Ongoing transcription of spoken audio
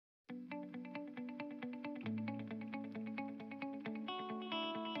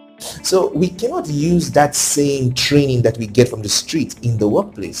So we cannot use that same training that we get from the street in the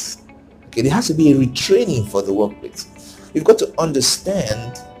workplace. Okay, there has to be a retraining for the workplace. You've got to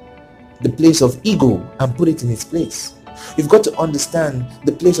understand the place of ego and put it in its place. You've got to understand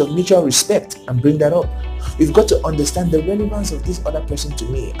the place of mutual respect and bring that up. You've got to understand the relevance of this other person to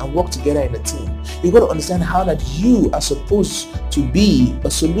me and work together in a team. You've got to understand how that you are supposed to be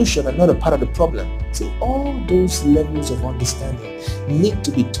a solution and not a part of the problem. See, all those levels of understanding need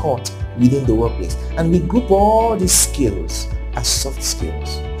to be taught within the workplace. And we group all these skills as soft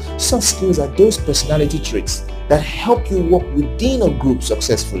skills. Soft skills are those personality traits that help you work within a group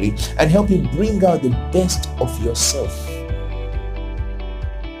successfully and help you bring out the best of yourself.